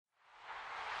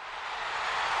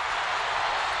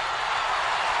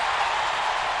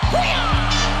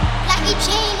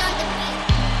Shane on the beat.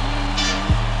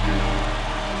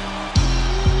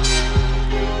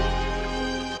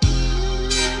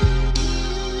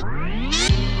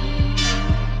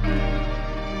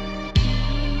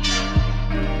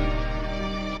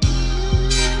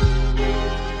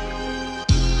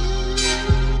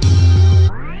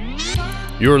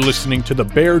 You're listening to the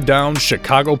Bear Down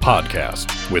Chicago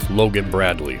podcast with Logan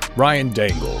Bradley, Ryan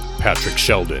Dangle, Patrick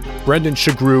Sheldon, Brendan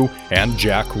Shagrew, and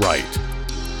Jack Wright.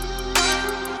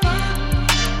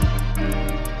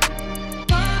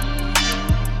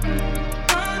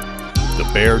 The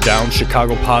Bear Down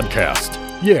Chicago podcast.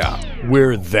 Yeah,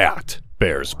 we're that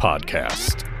Bears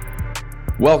podcast.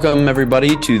 Welcome,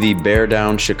 everybody, to the Bear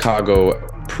Down Chicago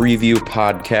preview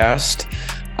podcast.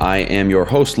 I am your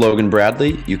host, Logan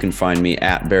Bradley. You can find me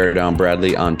at Bear Down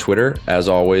Bradley on Twitter. As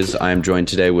always, I am joined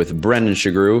today with Brendan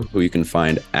Shagrew, who you can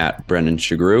find at Brendan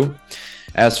Shagrew.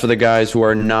 As for the guys who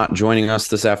are not joining us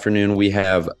this afternoon, we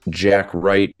have Jack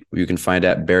Wright, who you can find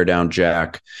at Bear Down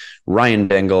Jack. Ryan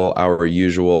Dangle, our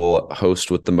usual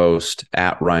host with the most,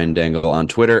 at Ryan Dangle on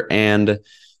Twitter. And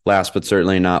last but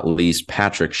certainly not least,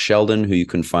 Patrick Sheldon, who you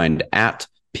can find at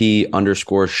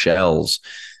P_Shells.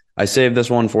 I saved this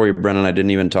one for you, Brennan. I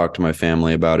didn't even talk to my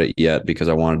family about it yet because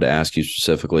I wanted to ask you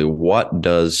specifically, what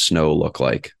does snow look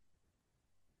like?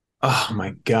 Oh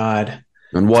my God.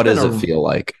 And what does it feel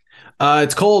like?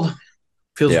 It's cold.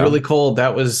 Feels really cold.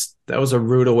 That was a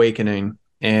rude awakening.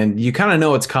 And you kind of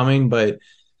know it's coming, but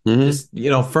just,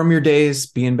 from your days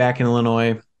being back in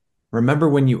Illinois, remember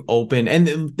when you open,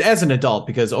 and as an adult,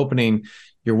 because opening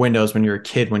your windows when you're a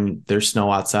kid, when there's snow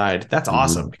outside, that's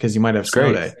awesome because you might have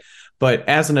snow day. But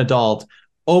as an adult,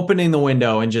 opening the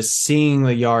window and just seeing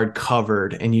the yard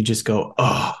covered, and you just go,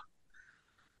 oh,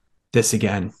 this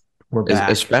again. We're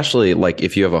back. Especially like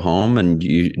if you have a home and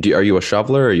are you a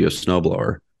shoveler or are you a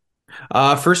snowblower?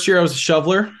 First year I was a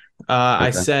shoveler. Okay. I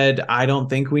said, I don't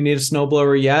think we need a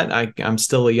snowblower yet. I'm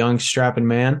still a young strapping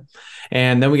man.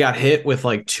 And then we got hit with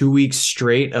like 2 weeks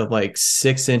straight of like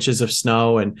 6 inches of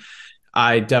snow. And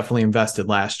I definitely invested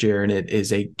last year, and it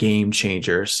is a game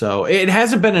changer. So it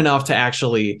hasn't been enough to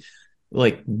actually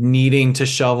like needing to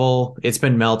shovel. It's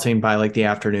been melting by like the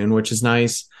afternoon, which is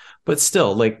nice. But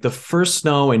still, like the first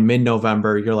snow in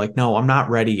mid-November, you're like, no, I'm not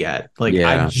ready yet. Like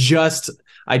I just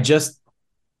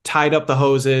tied up the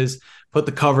hoses, put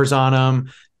the covers on them,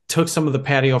 took some of the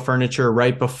patio furniture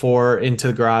into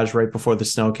the garage right before the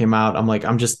snow came out. I'm like,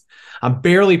 I'm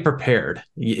barely prepared.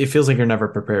 It feels like you're never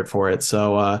prepared for it.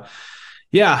 So,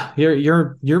 yeah,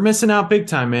 you're missing out big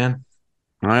time, man.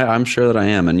 I'm sure that I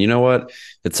am. And you know what?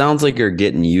 It sounds like you're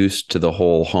getting used to the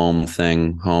whole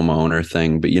homeowner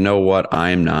thing. But you know what?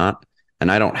 I'm not.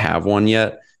 And I don't have one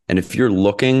yet. And if you're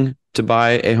looking to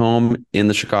buy a home in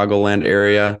the Chicagoland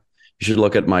area, you should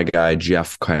look at my guy,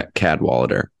 Jeff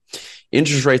Cadwallader.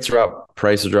 Interest rates are up,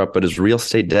 prices are up, but is real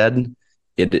estate dead?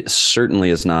 It certainly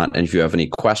is not. And if you have any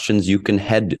questions, you can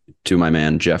head to my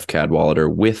man, Jeff Cadwallader,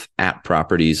 with At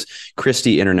Properties.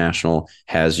 Christie International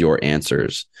has your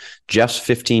answers. Jeff's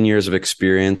 15 years of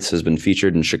experience has been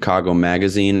featured in Chicago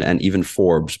Magazine and even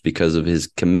Forbes because of his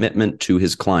commitment to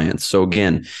his clients. So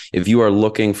again, if you are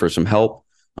looking for some help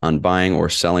on buying or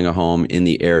selling a home in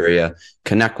the area,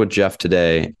 connect with Jeff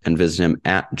today and visit him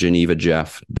at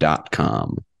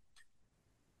genevajeff.com.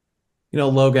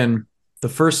 Logan, the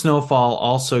first snowfall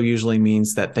also usually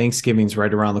means that Thanksgiving's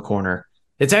right around the corner.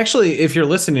 It's actually, if you're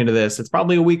listening to this, it's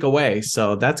probably a week away.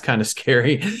 So that's kind of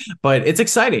scary, but it's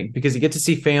exciting because you get to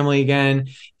see family again,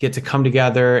 get to come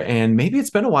together, and maybe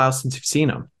it's been a while since you've seen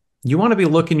them. You want to be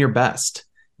looking your best.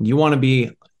 You want to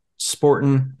be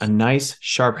sporting a nice,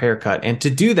 sharp haircut. And to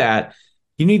do that,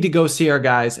 you need to go see our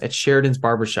guys at Sheridan's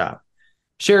Barbershop.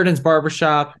 Sheridan's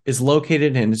Barbershop is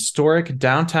located in historic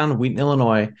downtown Wheaton,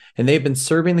 Illinois, and they've been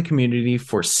serving the community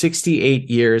for 68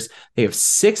 years. They have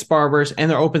 6 barbers, and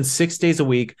they're open 6 days a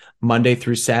week, Monday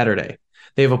through Saturday.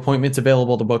 They have appointments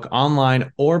available to book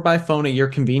online or by phone at your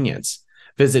convenience.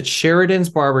 Visit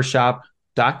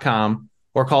Sheridan'sBarbershop.com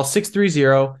or call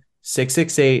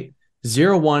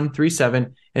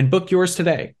 630-668-0137 and book yours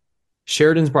today.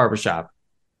 Sheridan's Barbershop,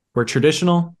 where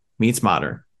traditional meets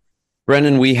modern.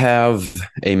 Brendan, we have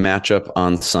a matchup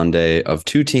on Sunday of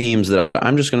 2 teams that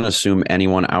I'm just going to assume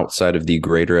anyone outside of the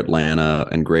greater Atlanta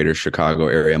and greater Chicago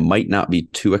area might not be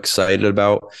too excited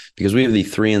about, because we have the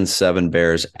 3-7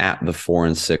 Bears at the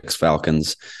 4-6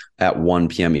 Falcons at 1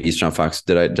 p.m. Eastern on Fox.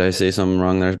 Did I say something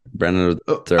wrong there, Brendan?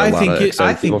 There are a lot of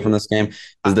excited people from this game.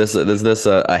 Is this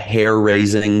a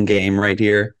hair-raising game right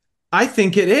here? I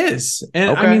think it is.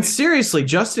 And okay. I mean, seriously,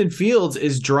 Justin Fields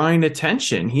is drawing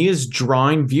attention. He is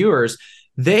drawing viewers.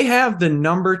 They have the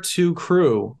number 2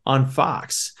 crew on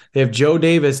Fox. They have Joe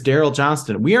Davis, Daryl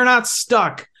Johnston. We are not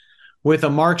stuck with a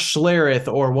Mark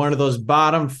Schlereth or one of those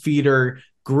bottom feeder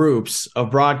groups of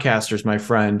broadcasters, my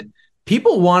friend.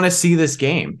 People want to see this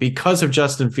game because of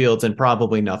Justin Fields and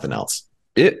probably nothing else.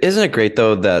 Isn't it great,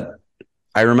 though, that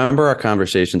I remember our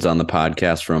conversations on the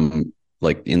podcast from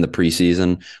like in the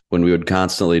preseason when we would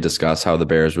constantly discuss how the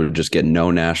Bears would just get no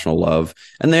national love,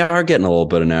 and they are getting a little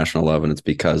bit of national love, and it's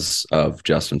because of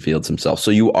Justin Fields himself.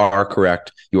 So you are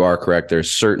correct. You are correct. There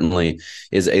certainly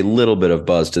is a little bit of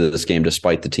buzz to this game,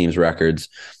 despite the team's records.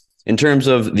 In terms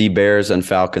of the Bears and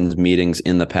Falcons meetings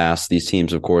in the past, these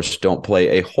teams, of course, don't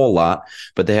play a whole lot,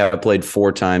 but they have played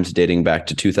 4 times dating back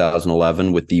to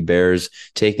 2011, with the Bears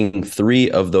taking 3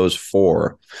 of those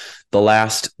 4. The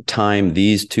last time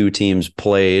these two teams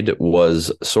played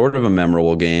was sort of a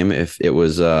memorable game. If it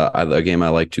was a game I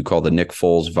like to call the Nick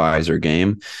Foles visor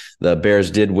game. The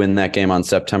Bears did win that game on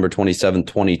September 27,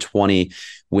 2020,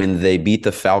 when they beat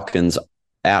the Falcons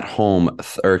at home,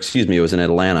 it was in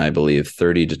Atlanta, I believe,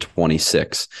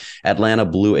 30-26. Atlanta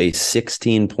blew a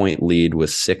 16-point lead with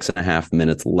 6.5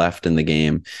 minutes left in the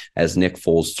game as Nick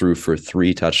Foles threw for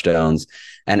 3 touchdowns.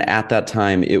 And at that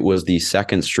time, it was the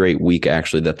second straight week,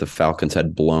 actually, that the Falcons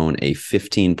had blown a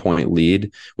 15-point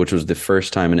lead, which was the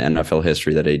first time in NFL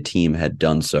history that a team had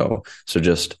done so. So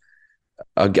just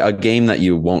a game that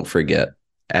you won't forget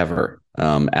ever.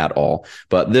 At all.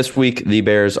 But this week, the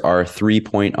Bears are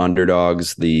 3-point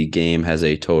underdogs. The game has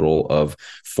a total of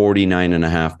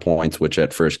 49.5 points, which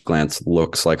at first glance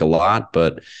looks like a lot,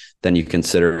 but then you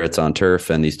consider it's on turf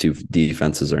and these two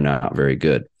defenses are not very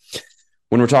good.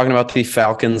 When we're talking about the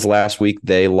Falcons last week,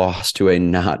 they lost to a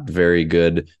not very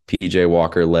good PJ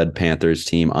Walker-led Panthers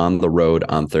team on the road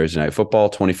on Thursday Night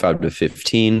Football,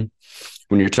 25-15.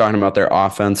 When you're talking about their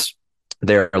offense,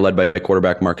 they're led by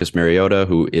quarterback Marcus Mariota,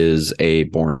 who is a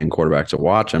boring quarterback to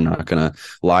watch. I'm not going to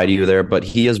lie to you there, but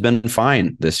he has been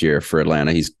fine this year for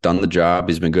Atlanta. He's done the job.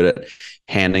 He's been good at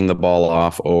handing the ball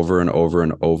off over and over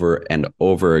and over and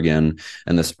over again.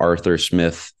 And this Arthur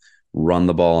Smith run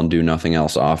the ball and do nothing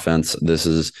else offense.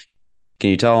 Can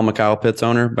you tell I'm a Kyle Pitts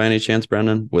owner by any chance,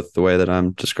 Brendan, with the way that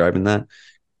I'm describing that?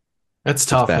 That's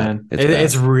tough, man.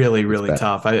 It's really, really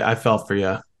tough. I felt for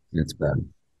you. It's bad.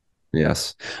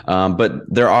 Yes. But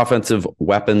their offensive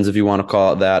weapons, if you want to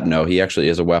call it that, no, he actually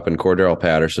is a weapon. Cordell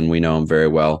Patterson, we know him very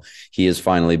well. He is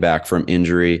finally back from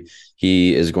injury.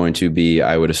 He is going to be,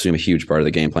 I would assume, a huge part of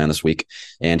the game plan this week.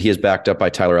 And he is backed up by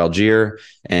Tyler Algier.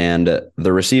 And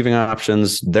the receiving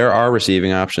options, there are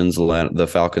receiving options. The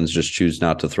Falcons just choose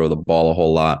not to throw the ball a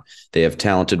whole lot. They have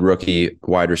talented rookie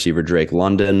wide receiver Drake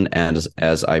London. And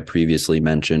as I previously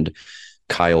mentioned,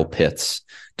 Kyle Pitts.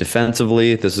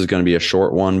 Defensively, this is going to be a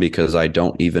short one because I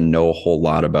don't even know a whole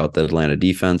lot about the Atlanta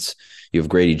defense. You have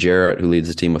Grady Jarrett, who leads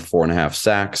the team with 4.5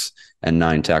 sacks and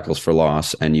 9 tackles for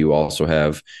loss. And you also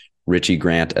have Richie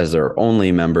Grant as their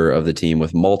only member of the team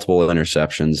with multiple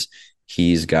interceptions.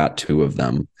 He's got 2 of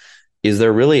them. Is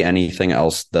there really anything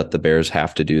else that the Bears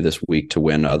have to do this week to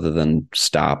win other than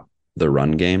stop the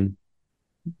run game?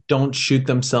 Don't shoot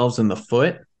themselves in the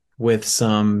foot with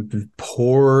some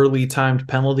poorly timed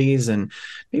penalties, and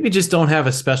maybe just don't have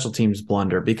a special teams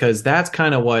blunder, because that's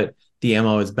kind of what the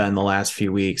MO has been the last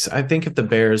few weeks. I think if the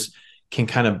Bears can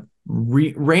kind of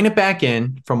rein it back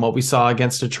in from what we saw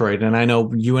against Detroit, and I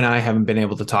know you and I haven't been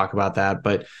able to talk about that,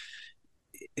 but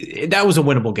that was a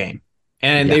winnable game.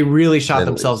 And they really shot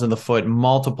themselves in the foot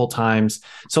multiple times.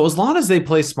 So as long as they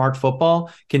play smart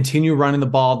football, continue running the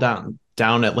ball down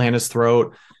Atlanta's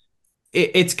throat,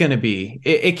 it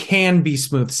can be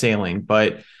smooth sailing,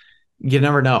 but you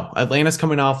never know. Atlanta's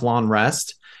coming off long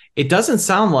rest. It doesn't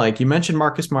sound like, you mentioned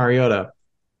Marcus Mariota,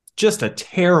 just a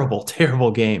terrible,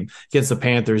 terrible game against the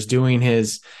Panthers, doing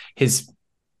his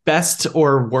best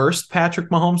or worst Patrick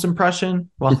Mahomes impression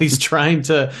while he's trying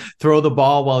to throw the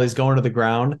ball while he's going to the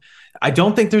ground. I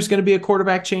don't think there's going to be a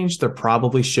quarterback change. There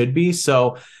probably should be.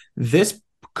 So this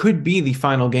could be the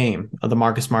final game of the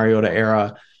Marcus Mariota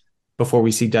era before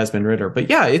we see Desmond Ridder. But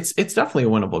yeah, it's definitely a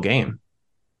winnable game.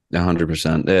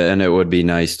 100%. And it would be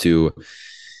nice to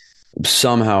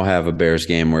somehow have a Bears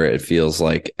game where it feels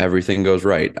like everything goes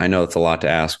right. I know it's a lot to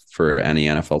ask for any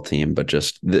NFL team, but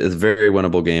just the very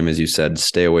winnable game, as you said.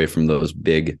 Stay away from those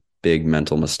big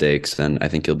mental mistakes, and I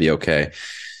think you'll be okay.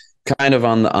 Kind of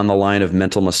on the line of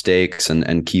mental mistakes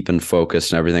and keeping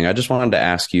focus and everything, I just wanted to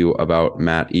ask you about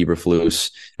Matt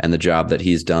Eberflus and the job that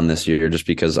he's done this year, just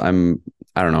because I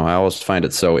don't know, I always find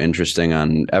it so interesting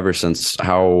ever since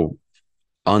how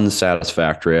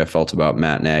unsatisfactory I felt about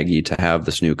Matt Nagy to have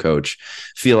this new coach.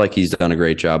 Feel like he's done a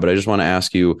great job, but I just want to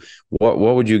ask you, what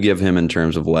would you give him in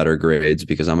terms of letter grades?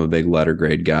 Because I'm a big letter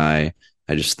grade guy.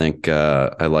 I just think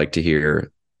I like to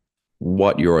hear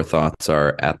what your thoughts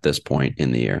are at this point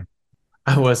in the year.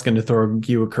 I was going to throw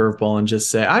you a curveball and just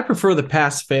say, I prefer the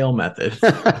pass-fail method. It's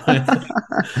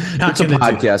a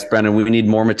podcast, Brendan. We need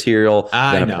more material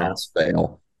than a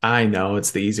pass-fail. I know. It's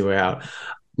the easy way out.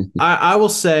 I will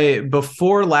say,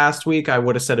 before last week, I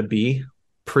would have said a B.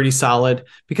 Pretty solid,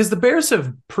 because the Bears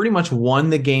have pretty much won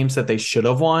the games that they should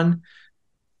have won,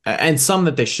 and some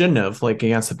that they shouldn't have, like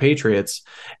against the Patriots.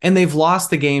 And they've lost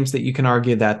the games that you can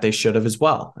argue that they should have as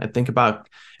well. I think about,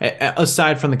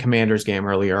 aside from the Commanders game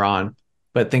earlier on,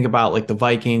 but think about like the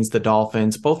Vikings, the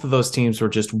Dolphins. Both of those teams were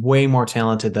just way more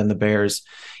talented than the Bears,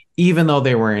 even though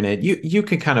they were in it. You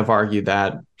can kind of argue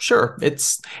that, sure,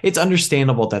 it's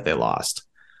understandable that they lost.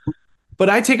 But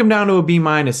I take them down to a B-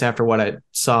 after what I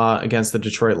saw against the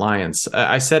Detroit Lions.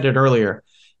 I said it earlier.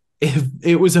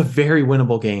 It was a very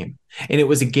winnable game. And it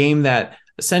was a game that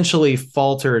essentially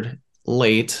faltered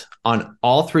late on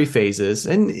all three phases,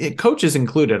 and coaches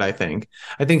included, I think.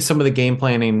 I think some of the game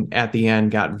planning at the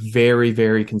end got very,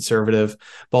 very conservative,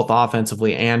 both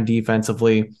offensively and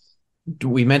defensively.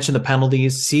 We mentioned the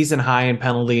penalties, season high in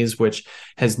penalties, which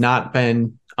has not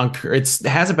been it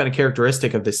hasn't been a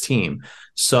characteristic of this team.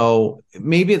 So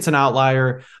maybe it's an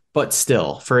outlier, but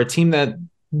still, for a team that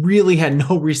really had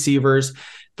no receivers,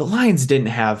 the Lions didn't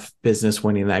have business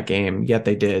winning that game, yet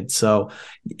they did. So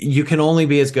you can only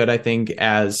be as good, I think,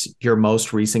 as your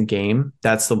most recent game.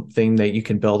 That's the thing that you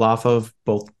can build off of,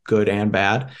 both good and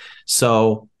bad.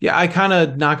 So yeah, I kind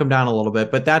of knock him down a little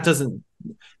bit, but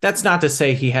that's not to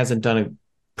say he hasn't done a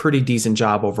pretty decent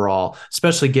job overall,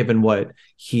 especially given what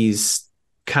he's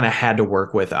kind of had to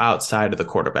work with outside of the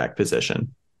quarterback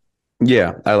position.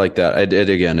 Yeah, I like that.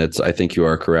 I think you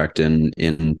are correct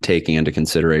in taking into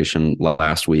consideration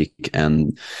last week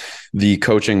and the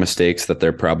coaching mistakes that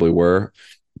there probably were.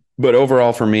 But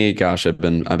overall for me, gosh, I've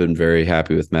been very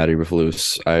happy with Matty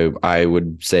Eberflus. I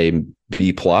would say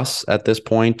B+ at this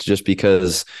point, just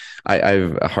because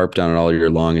I've harped on it all year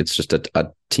long. It's just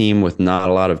a team with not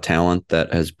a lot of talent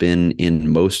that has been in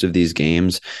most of these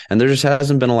games, and there just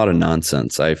hasn't been a lot of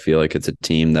nonsense. I feel like it's a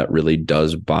team that really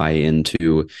does buy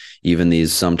into even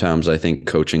these, sometimes I think,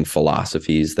 coaching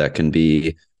philosophies that can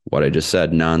be what I just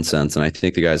said, nonsense. And I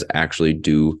think the guys actually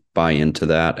do buy into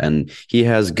that. And he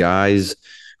has guys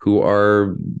who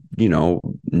are,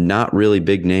 not really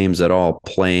big names at all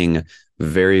playing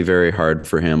very, very hard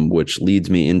for him, which leads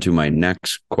me into my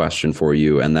next question for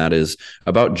you. And that is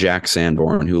about Jack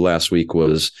Sanborn, who last week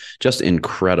was just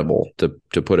incredible, to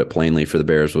put it plainly, for the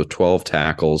Bears, with 12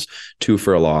 tackles, 2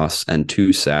 for a loss, and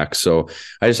 2 sacks. So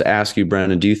I just ask you,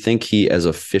 Brendan, do you think he has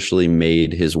officially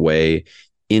made his way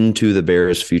into the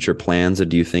Bears' future plans?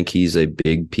 And do you think he's a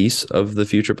big piece of the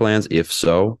future plans? If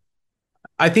so,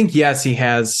 I think, yes, he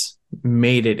has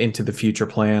made it into the future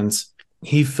plans.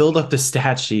 He filled up the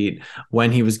stat sheet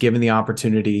when he was given the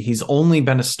opportunity. He's only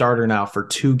been a starter now for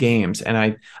 2 games.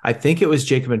 And I think it was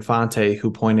Jacob Infante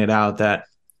who pointed out that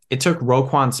it took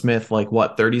Roquan Smith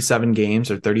 37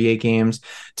 games or 38 games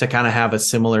to kind of have a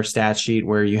similar stat sheet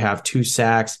where you have 2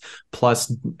 sacks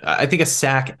plus, I think, a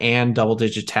sack and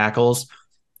double-digit tackles.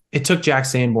 It took Jack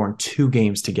Sanborn 2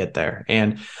 games to get there.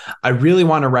 And I really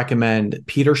want to recommend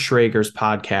Peter Schrager's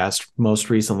podcast.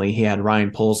 Most recently, he had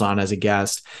Ryan Poles on as a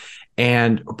guest.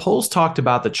 And Poles talked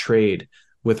about the trade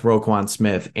with Roquan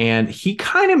Smith. And he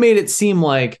kind of made it seem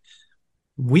like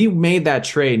we made that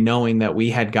trade knowing that we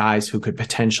had guys who could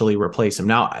potentially replace him.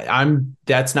 Now,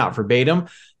 that's not verbatim.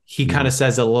 He kind of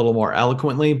says it a little more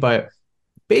eloquently, but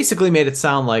basically made it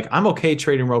sound like I'm okay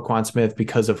trading Roquan Smith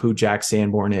because of who Jack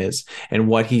Sanborn is and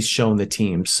what he's shown the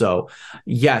team. So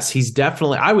yes,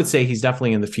 I would say he's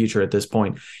definitely in the future at this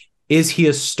point. Is he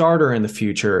a starter in the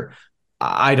future?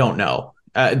 I don't know.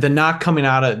 The knock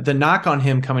on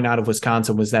him coming out of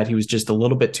Wisconsin was that he was just a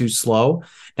little bit too slow.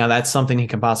 Now that's something he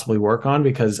can possibly work on,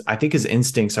 because I think his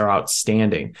instincts are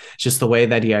outstanding. Just the way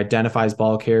that he identifies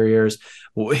ball carriers,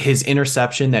 his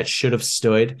interception that should have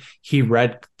stood. He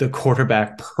read the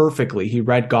quarterback perfectly. He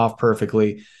read Goff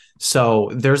perfectly.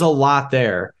 So there's a lot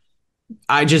there.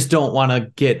 I just don't want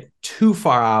to get too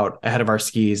far out ahead of our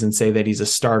skis and say that he's a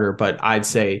starter, but I'd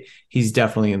say he's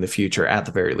definitely in the future at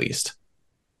the very least.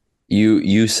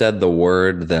 You said the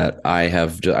word that I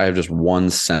have just one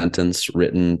sentence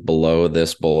written below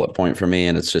this bullet point for me,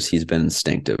 and it's just he's been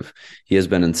instinctive. He has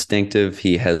been instinctive.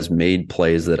 He has made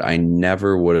plays that I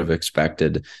never would have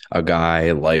expected a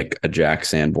guy like a Jack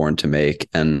Sanborn to make.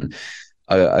 And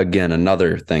again,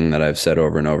 another thing that I've said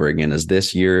over and over again is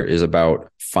this year is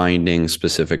about finding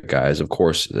specific guys. Of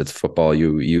course, it's football.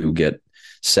 You get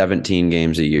 17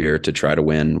 games a year to try to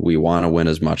win. We want to win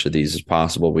as much of these as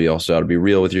possible. We also got to be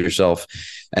real with yourself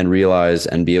and realize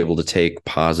and be able to take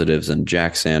positives. And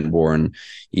Jack Sanborn,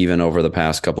 even over the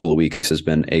past couple of weeks, has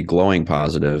been a glowing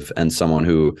positive and someone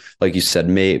who, like you said,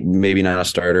 maybe not a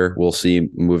starter. We'll see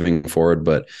moving forward,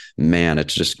 but man,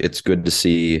 it's good to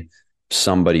see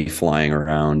somebody flying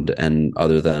around, and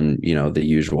other than, the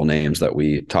usual names that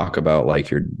we talk about, like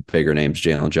your bigger names,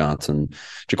 Jalen Johnson,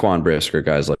 Jaquan Brisker,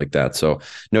 guys like that. So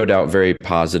no doubt, very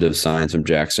positive signs from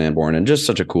Jack Sanborn, and just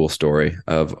such a cool story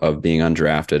of being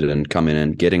undrafted and coming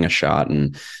in, getting a shot.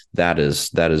 And that is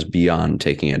beyond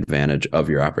taking advantage of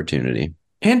your opportunity.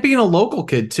 And being a local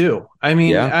kid too. I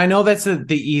mean, yeah. I know that's the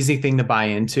easy thing to buy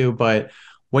into, but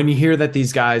when you hear that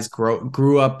these guys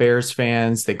grew up Bears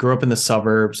fans, they grew up in the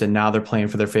suburbs, and now they're playing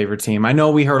for their favorite team. I know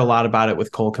we heard a lot about it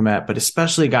with Cole Kmet, but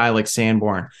especially a guy like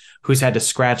Sanborn, who's had to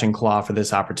scratch and claw for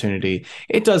this opportunity,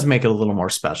 it does make it a little more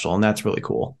special, and that's really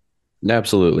cool.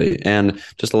 Absolutely. And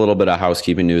just a little bit of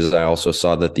housekeeping news. I also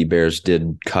saw that the Bears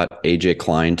did cut AJ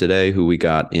Klein today, who we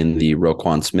got in the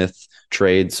Roquan Smith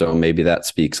trade. So maybe that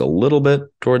speaks a little bit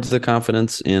towards the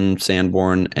confidence in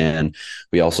Sanborn. And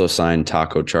we also signed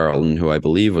Taco Charlton, who I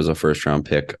believe was a first-round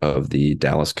pick of the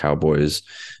Dallas Cowboys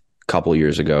a couple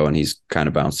years ago, and he's kind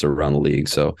of bounced around the league.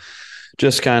 So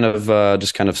just kind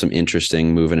of some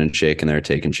interesting moving and shaking there,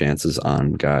 taking chances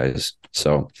on guys.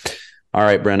 So all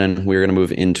right, Brennan, we're going to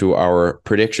move into our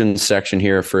predictions section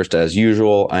here. First, as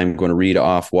usual, I'm going to read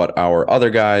off what our other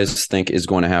guys think is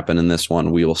going to happen in this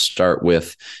one. We will start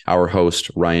with our host,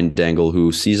 Ryan Dangle,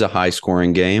 who sees a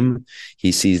high-scoring game.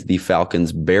 He sees the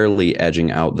Falcons barely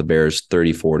edging out the Bears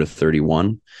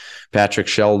 34-31. Patrick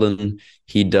Sheldon,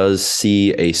 he does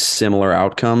see a similar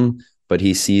outcome, but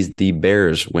he sees the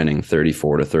Bears winning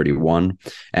 34-31.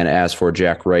 And as for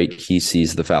Jack Wright, he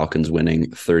sees the Falcons winning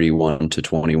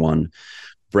 31-21.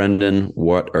 Brendan,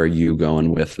 what are you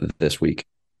going with this week?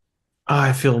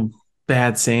 I feel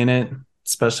bad saying it,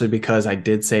 especially because I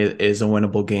did say it is a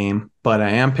winnable game, but I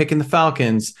am picking the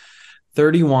Falcons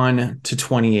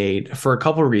 31-28 for a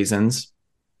couple of reasons.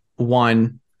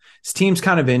 One, this team's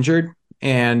kind of injured,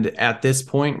 and at this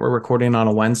point, we're recording on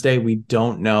a Wednesday. We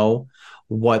don't know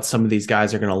what some of these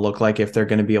guys are going to look like, if they're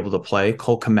going to be able to play.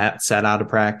 Cole Kmet sat out of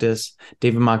practice.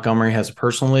 David Montgomery has a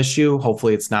personal issue.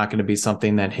 Hopefully it's not going to be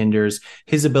something that hinders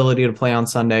his ability to play on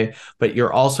Sunday, but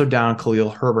you're also down Khalil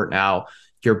Herbert now.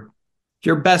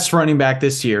 Your best running back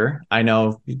this year. I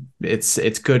know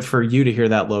it's good for you to hear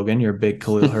that, Logan. You're a big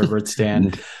Khalil Herbert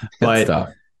stan,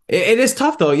 but it is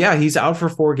tough though. Yeah, he's out for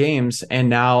 4 games, and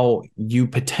now you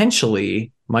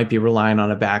potentially might be relying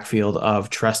on a backfield of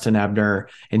Treston Ebner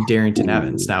and Darrington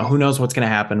Evans. Now, who knows what's going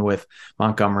to happen with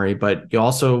Montgomery, but you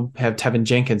also have Tevin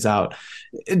Jenkins out.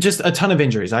 Just a ton of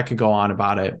injuries. I could go on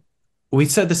about it. We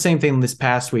said the same thing this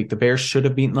past week. The Bears should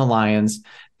have beaten the Lions.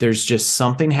 There's just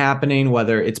something happening,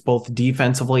 whether it's both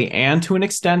defensively and to an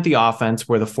extent the offense,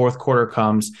 where the fourth quarter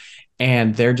comes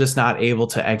and they're just not able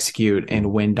to execute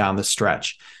and win down the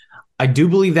stretch. I do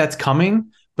believe that's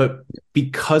coming, but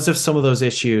because of some of those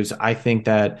issues, I think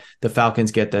that the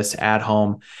Falcons get this at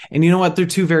home. And you know what? They're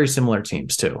two very similar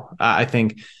teams too. I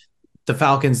think the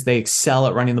Falcons, they excel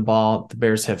at running the ball. The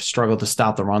Bears have struggled to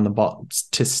stop the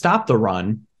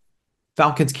run.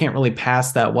 Falcons can't really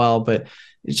pass that well, but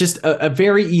it's just a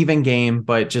very even game.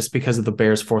 But just because of the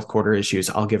Bears' fourth quarter issues,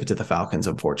 I'll give it to the Falcons,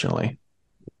 unfortunately.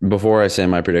 Before I say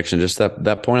my prediction, just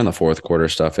that point in the fourth quarter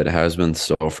stuff, it has been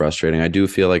so frustrating. I do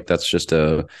feel like that's just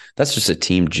a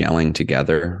team gelling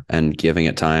together and giving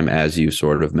it time, as you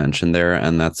sort of mentioned there.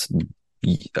 And that's,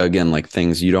 again, like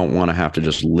things you don't want to have to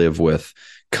just live with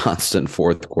constant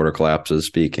fourth quarter collapses.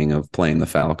 Speaking of playing the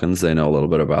Falcons, they know a little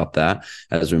bit about that,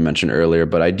 as we mentioned earlier.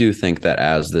 But I do think that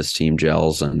as this team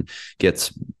gels and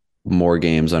gets more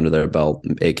games under their belt,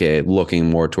 aka looking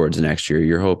more towards next year,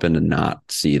 you're hoping to not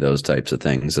see those types of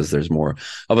things, as there's more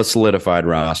of a solidified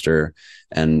roster,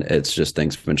 and it's just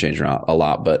things have been changing around a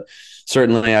lot. But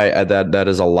certainly that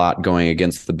is a lot going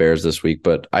against the Bears this week,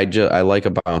 but I like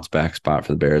a bounce back spot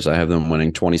for the Bears. I have them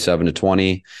winning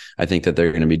 27-20. I think that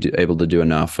they're going to be able to do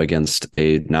enough against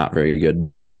a not very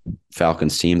good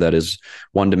Falcons team that is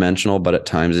one-dimensional, but at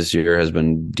times this year has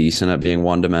been decent at being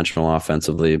one-dimensional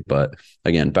offensively. But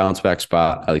again, bounce back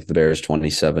spot. I like the Bears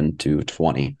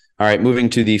 27-20. All right,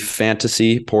 moving to the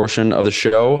fantasy portion of the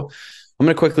show. I'm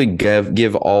going to quickly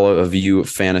give all of you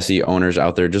fantasy owners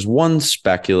out there just one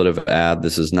speculative ad.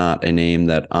 This is not a name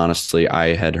that honestly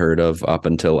I had heard of up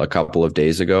until a couple of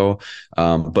days ago,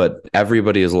 but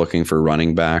everybody is looking for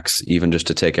running backs, even just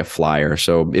to take a flyer.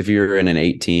 So if you're in an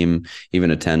 8-team, even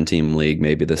a 10-team league,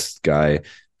 maybe this guy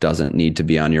doesn't need to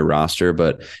be on your roster,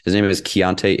 but his name is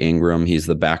Keontae Ingram. He's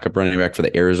the backup running back for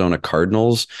the Arizona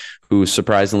Cardinals, who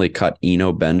surprisingly cut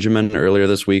Eno Benjamin earlier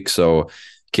this week. So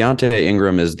Keontae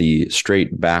Ingram is the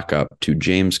straight backup to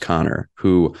James Conner,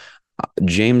 who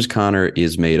James Conner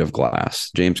is made of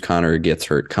glass. James Conner gets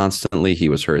hurt constantly. He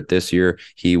was hurt this year.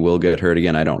 He will get hurt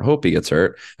again. I don't hope he gets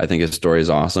hurt. I think his story is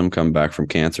awesome, coming back from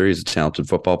cancer. He's a talented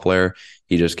football player.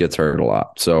 He just gets hurt a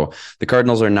lot. So the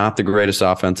Cardinals are not the greatest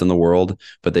offense in the world,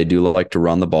 but they do like to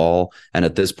run the ball. And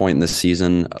at this point in the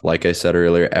season, like I said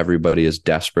earlier, everybody is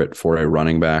desperate for a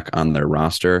running back on their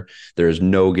roster. There is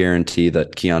no guarantee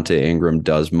that Keontae Ingram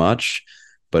does much.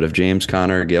 But if James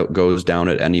Conner goes down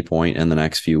at any point in the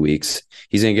next few weeks,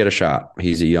 he's going to get a shot.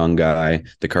 He's a young guy.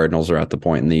 The Cardinals are at the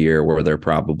point in the year where they're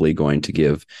probably going to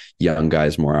give young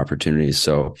guys more opportunities.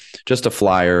 So just a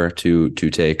flyer to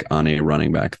take on a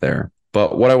running back there.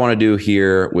 But what I want to do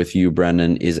here with you,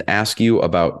 Brendan, is ask you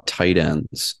about tight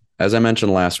ends. As I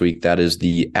mentioned last week, that is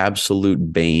the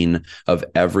absolute bane of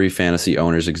every fantasy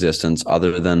owner's existence,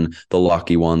 other than the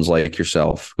lucky ones like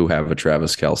yourself who have a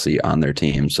Travis Kelce on their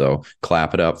team. So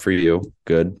clap it up for you.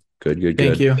 Good. Thank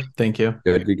you.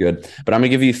 Good. But I'm going to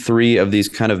give you 3 of these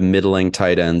kind of middling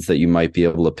tight ends that you might be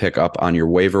able to pick up on your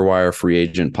waiver wire free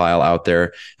agent pile out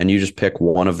there. And you just pick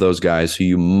one of those guys who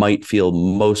you might feel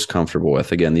most comfortable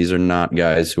with. Again, these are not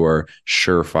guys who are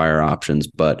surefire options,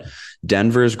 but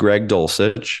Denver's Greg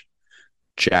Dulcich,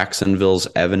 Jacksonville's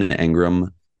Evan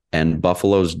Ingram, and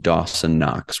Buffalo's Dawson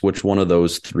Knox. Which one of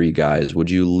those 3 guys would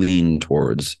you lean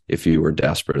towards if you were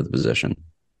desperate at the position?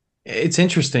 It's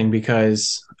interesting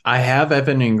because I have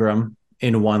Evan Ingram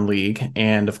in one league,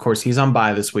 and of course he's on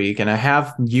bye this week, and I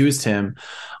have used him,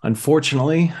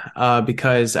 unfortunately,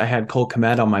 because I had Cole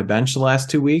Kmet on my bench the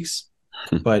last 2 weeks.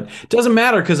 But it doesn't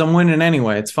matter because I'm winning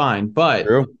anyway. It's fine. But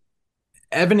True.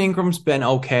 Evan Ingram's been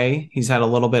okay. He's had a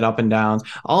little bit up and downs.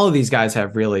 All of these guys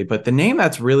have really, but the name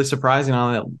that's really surprising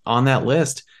on that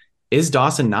list is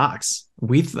Dawson Knox.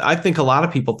 I think a lot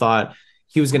of people thought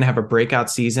he was going to have a breakout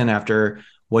season after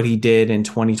what he did in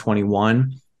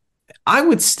 2021. I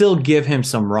would still give him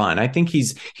some run. I think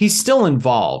he's still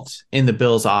involved in the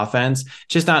Bills offense,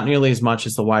 just not nearly as much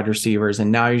as the wide receivers.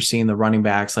 And now you're seeing the running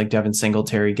backs like Devin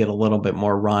Singletary get a little bit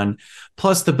more run.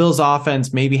 Plus the Bills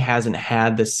offense maybe hasn't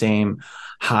had the same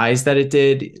highs that it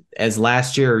did as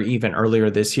last year or even earlier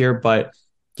this year, but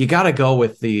you got to go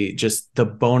with the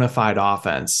bona fide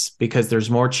offense because there's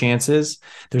more chances,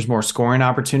 there's more scoring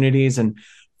opportunities. And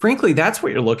frankly, that's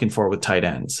what you're looking for with tight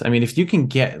ends. I mean, if you can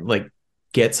get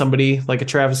somebody like a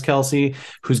Travis Kelce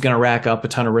who's going to rack up a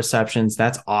ton of receptions,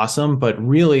 that's awesome. But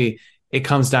really, it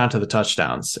comes down to the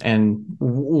touchdowns. And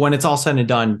when it's all said and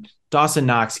done, Dawson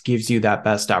Knox gives you that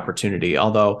best opportunity,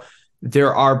 although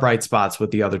there are bright spots with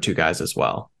the other 2 guys as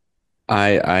well.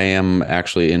 I am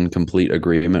actually in complete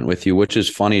agreement with you, which is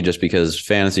funny just because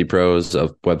Fantasy Pros, a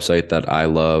website that I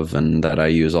love and that I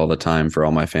use all the time for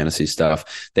all my fantasy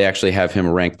stuff, they actually have him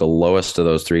ranked the lowest of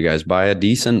those 3 guys by a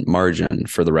decent margin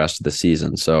for the rest of the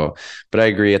season. So, but I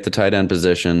agree at the tight end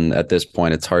position at this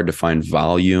point, it's hard to find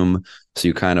volume. So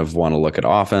you kind of want to look at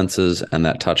offenses and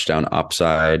that touchdown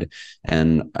upside.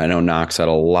 And I know Knox had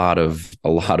a lot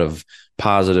of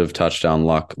positive touchdown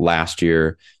luck last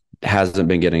year. Hasn't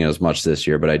been getting as much this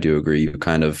year, but I do agree. You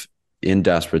kind of in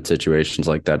desperate situations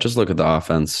like that, just look at the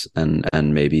offense and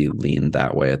maybe lean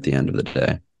that way at the end of the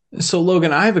day. So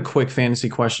Logan, I have a quick fantasy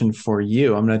question for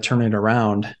you. I'm going to turn it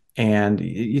around. And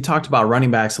you talked about running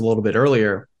backs a little bit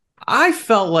earlier. I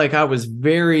felt like I was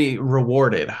very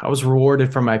rewarded. I was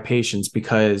rewarded for my patience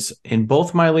because in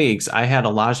both my leagues, I had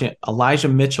Elijah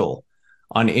Mitchell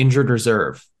on injured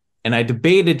reserve. And I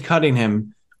debated cutting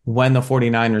him when the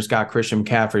 49ers got Christian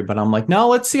McCaffrey, but I'm like, no,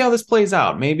 let's see how this plays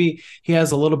out. Maybe he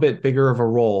has a little bit bigger of a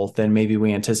role than maybe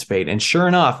we anticipate. And sure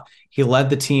enough, he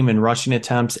led the team in rushing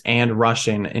attempts and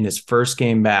rushing in his first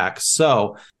game back.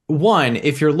 So one,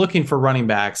 if you're looking for running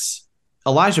backs,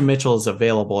 Elijah Mitchell is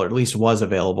available, or at least was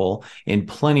available in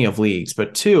plenty of leagues.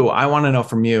 But 2, I want to know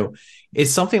from you,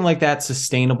 is something like that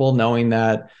sustainable, knowing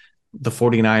that the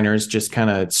 49ers just kind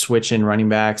of switch in running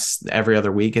backs every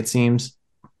other week, it seems?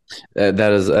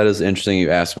 That is interesting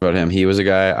you asked about him. He was a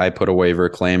guy I put a waiver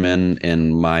claim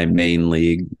in my main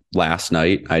league last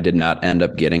night. I did not end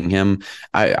up getting him.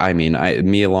 I mean,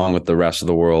 me along with the rest of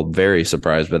the world, very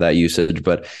surprised by that usage.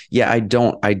 But yeah, I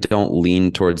don't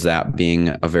lean towards that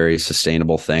being a very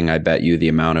sustainable thing. I bet you the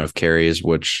amount of carries,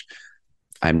 which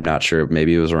I'm not sure,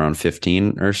 maybe it was around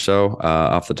 15 or so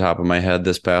off the top of my head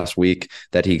this past week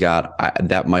that he got.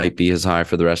 That might be his high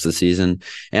for the rest of the season.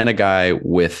 And a guy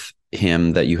with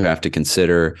him that you have to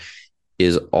consider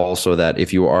is also that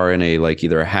if you are in a like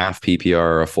either a half PPR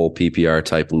or a full PPR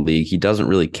type league, he doesn't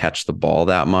really catch the ball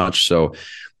that much. So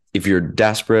if you're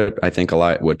desperate, I think a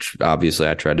lot, which obviously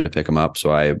I tried to pick him up,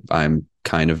 so I'm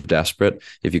kind of desperate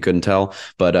if you couldn't tell.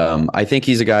 But I think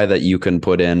he's a guy that you can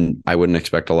put in. I wouldn't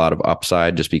expect a lot of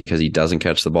upside just because he doesn't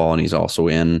catch the ball, and he's also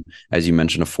in, as you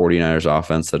mentioned, a 49ers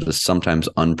offense that is sometimes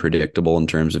unpredictable in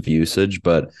terms of usage.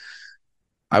 But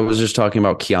I was just talking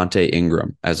about Keontae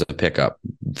Ingram as a pickup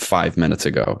 5 minutes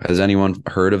ago. Has anyone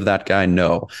heard of that guy?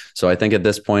 No. So I think at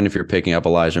this point, if you're picking up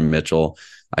Elijah Mitchell,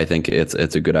 I think it's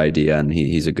a good idea, and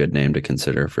he's a good name to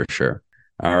consider for sure.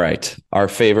 All right. Our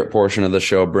favorite portion of the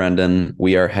show, Brendan,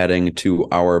 we are heading to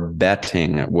our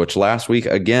betting, which last week,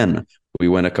 again, we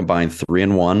went a combined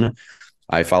 3-1.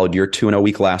 I followed your 2-0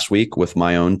 week last week with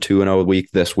my own 2-0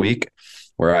 week this week,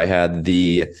 where I had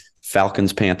the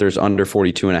Falcons Panthers under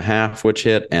 42.5, which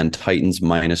hit, and Titans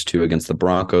 -2 against the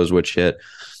Broncos, which hit.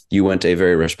 You went a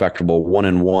very respectable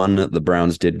 1-1. The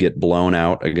Browns did get blown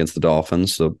out against the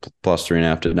Dolphins, so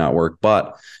 +3.5 did not work.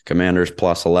 But Commanders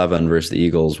 +11 versus the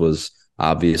Eagles was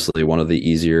obviously one of the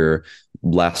easier,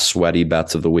 less sweaty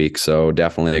bets of the week. So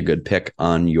definitely a good pick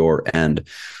on your end.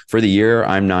 For the year,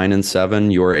 I'm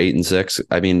 9-7. You're 8-6.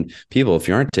 I mean, people, if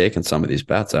you aren't taking some of these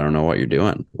bets, I don't know what you're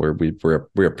doing.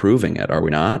 We're approving it, are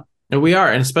we not? And we are,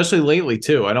 and especially lately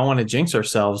too. I don't want to jinx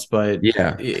ourselves, but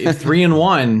yeah,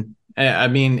 3-1. I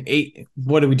mean, 8.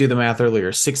 What did we do the math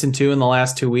earlier? 6-2 in the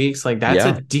last 2 weeks. Like that's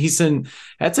a decent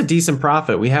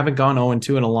profit. We haven't gone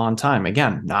 0-2 in a long time.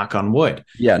 Again, knock on wood.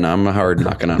 Yeah, no, I'm hard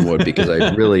knocking on wood because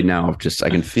I really now I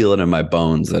can feel it in my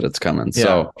bones that it's coming. Yeah.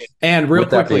 So, and real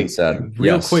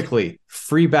quickly,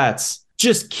 free bets.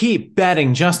 Just keep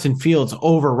betting Justin Fields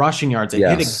over rushing yards. It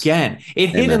hit again. It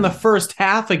hit in the first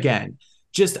half again.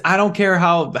 Just, I don't care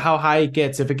how high it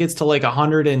gets. If it gets to like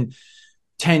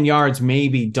 110 yards,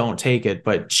 maybe don't take it.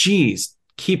 But geez,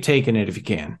 keep taking it if you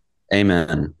can.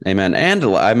 Amen. And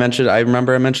I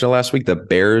remember I mentioned it last week, the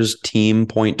Bears team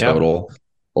point total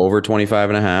over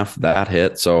 25.5. That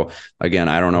hit. So again,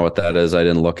 I don't know what that is. I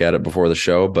didn't look at it before the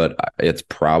show, but it's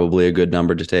probably a good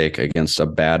number to take against a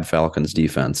bad Falcons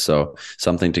defense. So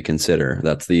something to consider.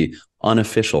 That's the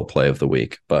unofficial play of the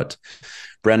week. But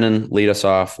Brendan, lead us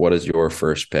off. What is your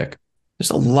first pick? There's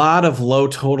a lot of low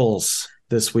totals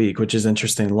this week, which is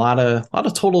interesting. A lot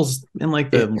of totals in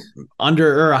like the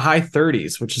under or a high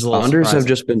 30s, which is a little unders surprising. Have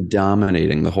just been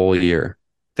dominating the whole year.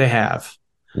 They have.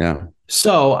 Yeah.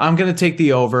 So I'm going to take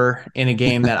the over in a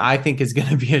game that I think is going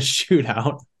to be a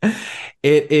shootout.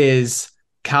 It is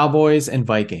Cowboys and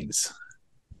Vikings.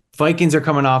 Vikings are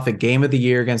coming off the game of the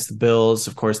year against the Bills.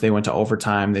 Of course, they went to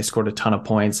overtime. They scored a ton of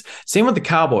points. Same with the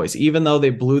Cowboys. Even though they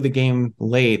blew the game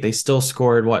late, they still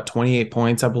scored, 28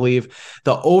 points, I believe.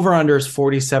 The over-under is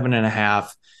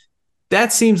 47.5.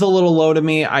 That seems a little low to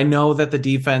me. I know that the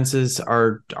defenses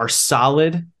are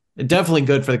solid. Definitely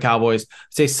good for the Cowboys.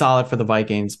 I'd say solid for the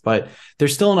Vikings, but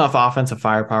there's still enough offensive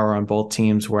firepower on both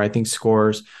teams where I think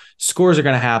scores are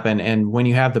going to happen. And when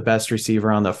you have the best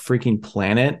receiver on the freaking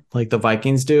planet, like the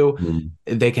Vikings do,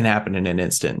 they can happen in an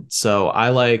instant. So I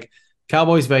like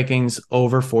Cowboys, Vikings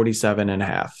over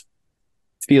 47.5.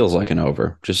 Feels like an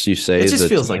over. Just you say it just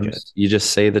feels teams, like it. You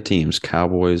just say the teams: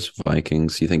 Cowboys,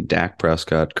 Vikings. You think Dak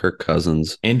Prescott, Kirk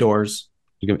Cousins, indoors.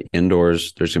 You're gonna be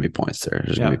indoors. There's gonna be points there.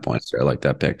 There's gonna be points there. I like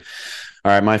that pick.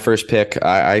 All right, my first pick.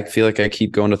 I feel like I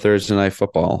keep going to Thursday Night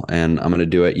Football, and I'm gonna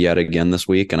do it yet again this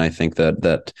week. And I think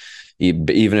that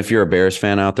even if you're a Bears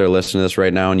fan out there listening to this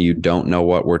right now and you don't know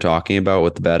what we're talking about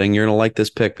with the betting, you're gonna like this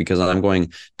pick because I'm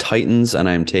going Titans and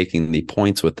I'm taking the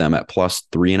points with them at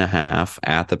 +3.5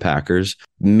 at the Packers.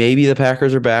 Maybe the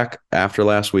Packers are back after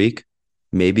last week.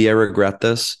 Maybe I regret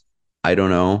this. I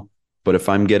don't know. But if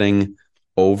I'm getting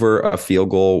over a field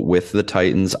goal with the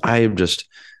Titans, I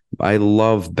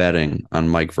love betting on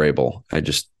Mike Vrabel.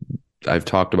 I've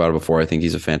talked about it before. I think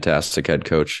he's a fantastic head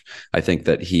coach. I think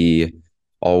that he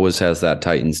always has that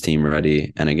Titans team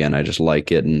ready. And again, I just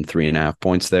like it, and 3.5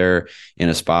 points there in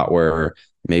a spot where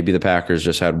maybe the Packers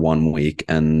just had 1 week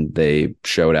and they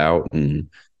showed out and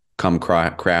come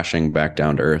crashing back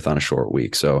down to earth on a short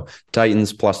week. So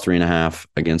Titans +3.5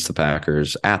 against the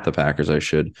Packers, at the Packers, I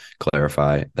should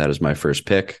clarify. That is my first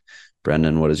pick.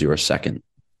 Brendan, what is your second?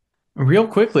 Real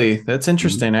quickly, that's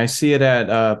interesting. I see it at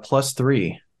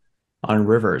 +3 on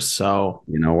Rivers. So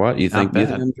you know what? You think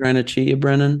I'm trying to cheat you,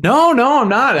 Brendan? No, I'm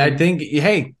not. I think,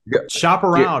 hey, shop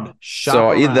around.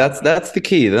 That's the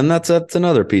key. Then that's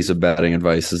another piece of betting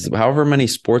advice is however many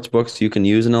sports books you can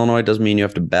use in Illinois doesn't mean you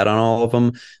have to bet on all of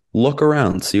them. Look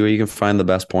around, see where you can find the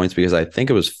best points, because I think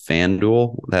it was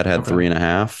FanDuel that had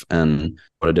 3.5, and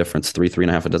what a difference.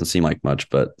 3.5. It doesn't seem like much,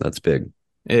 but that's big.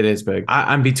 It is big.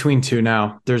 I'm between two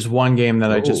now. There's one game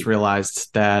that I just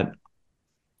realized that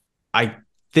I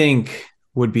think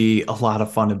would be a lot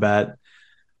of fun to bet.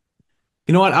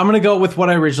 You know what? I'm going to go with what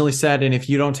I originally said. And if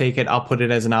you don't take it, I'll put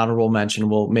it as an honorable mention.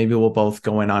 Maybe we'll both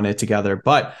go in on it together.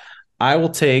 But I will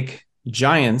take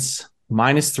Giants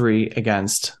 -3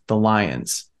 against the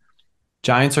Lions.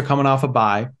 Giants are coming off a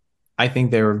bye. I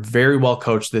think they were very well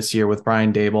coached this year with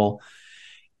Brian Daboll.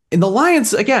 And the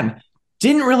Lions, again,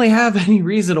 didn't really have any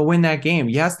reason to win that game.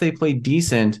 Yes, they played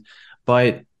decent,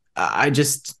 but I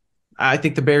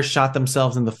think the Bears shot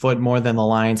themselves in the foot more than the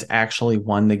Lions actually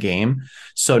won the game.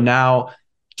 So now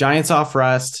Giants off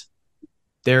rest.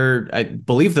 I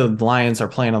believe the Lions are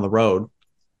playing on the road.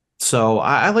 So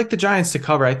I like the Giants to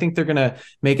cover. I think they're going to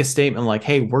make a statement like,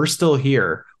 hey, we're still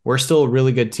here. We're still a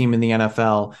really good team in the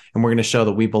NFL, and we're going to show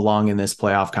that we belong in this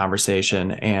playoff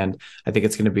conversation. And I think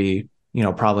it's going to be,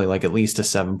 probably like at least a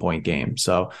 7-point game.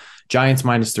 So Giants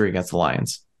 -3 against the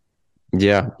Lions.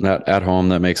 Yeah, at home,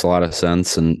 that makes a lot of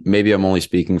sense. And maybe I'm only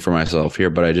speaking for myself here,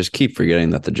 but I just keep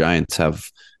forgetting that the Giants have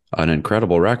an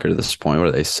incredible record at this point. What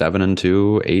are they,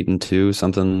 7-2, 8-2,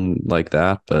 something like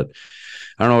that? But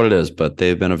I don't know what it is, but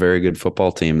they've been a very good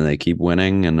football team, and they keep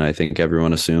winning. And I think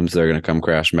everyone assumes they're going to come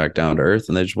crashing back down to earth,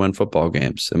 and they just win football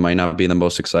games. It might not be the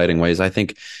most exciting ways. I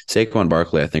think Saquon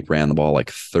Barkley, ran the ball like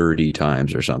 30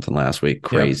 times or something last week.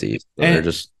 Crazy. Yep.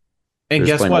 So and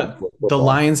guess what? The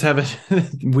Lions have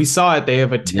we saw it. They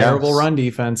have a terrible run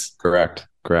defense. Correct.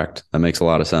 That makes a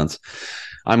lot of sense.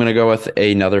 I'm going to go with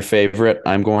another favorite.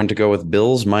 I'm going to go with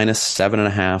Bills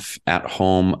 -7.5 at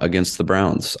home against the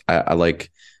Browns. I like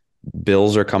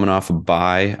Bills are coming off a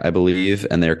bye, I believe,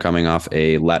 and they're coming off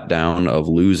a letdown of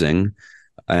losing,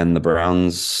 and the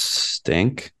Browns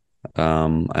stink.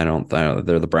 I don't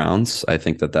they're the Browns. I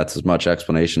think that's as much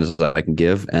explanation as I can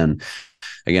give. And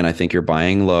again, I think you're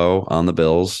buying low on the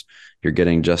Bills. You're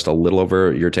getting taking a little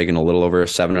over a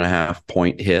 7.5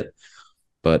 point hit.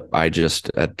 But it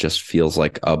just feels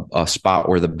like a spot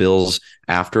where the Bills,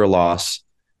 after a loss,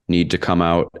 need to come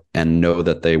out and know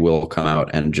that they will come out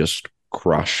and just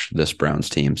crush this Browns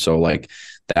team. So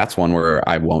that's one where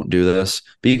I won't do this,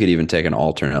 but you could even take an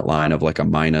alternate line of like a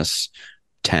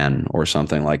 -10 or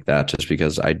something like that, just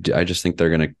because I just think they're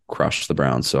going to crush the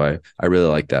Browns. So I really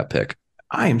like that pick.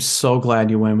 I am so glad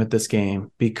you went with this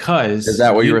game, because is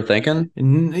that what you were thinking?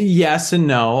 Yes and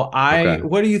no. Okay.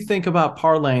 What do you think about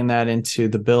parlaying that into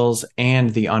the Bills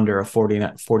and the under of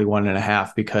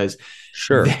 41.5? Because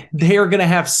sure, they are going to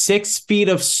have 6 feet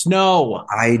of snow.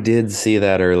 I did see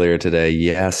that earlier today.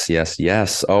 Yes.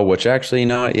 Oh, which actually,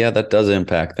 that does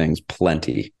impact things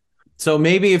plenty. So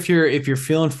maybe if you're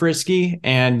feeling frisky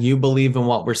and you believe in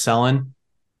what we're selling,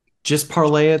 just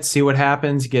parlay it, see what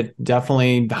happens. Get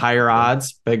definitely higher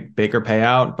odds, bigger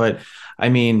payout. But I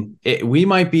mean, we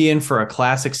might be in for a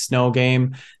classic snow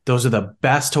game. Those are the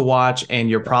best to watch, and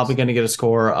you're probably going to get a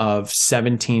score of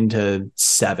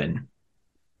 17-7.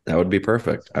 That would be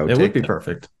perfect. It would be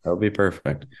perfect. That would be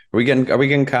perfect. Are we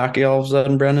getting cocky all of a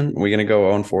sudden, Brendan? Are we going to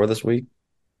go 0-4 this week?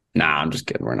 Nah, I'm just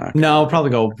kidding. We're not. No, we'll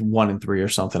probably go 1-3 or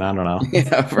something. I don't know.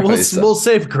 Yeah, we'll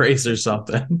save grace or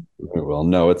something. We will.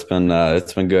 No, it's been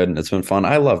good. It's been fun.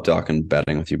 I love talking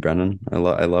betting with you, Brendan. I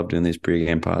love doing these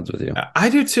pregame pods with you. I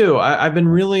do too. I've been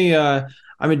really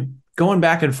going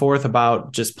back and forth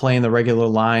about just playing the regular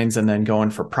lines and then going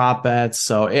for prop bets.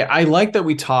 So I like that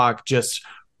we talk just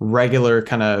regular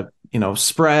kind of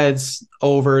spreads,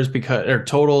 overs or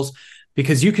totals,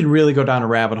 because you can really go down a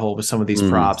rabbit hole with some of these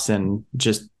props and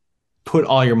just put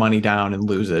all your money down and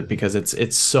lose it, because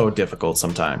it's so difficult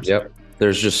sometimes. Yep.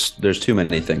 There's too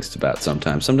many things to bet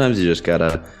sometimes. Sometimes you just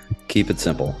gotta keep it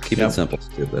simple. Keep it simple,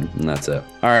 stupid, and that's it.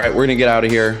 All right, we're gonna get out of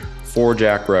here. For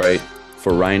Jack Wright,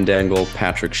 for Ryan Dangle,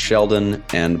 Patrick Sheldon,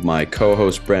 and my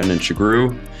co-host Brendan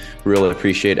Shagrew. Really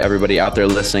appreciate everybody out there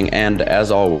listening, and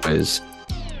as always,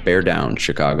 bear down,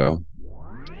 Chicago.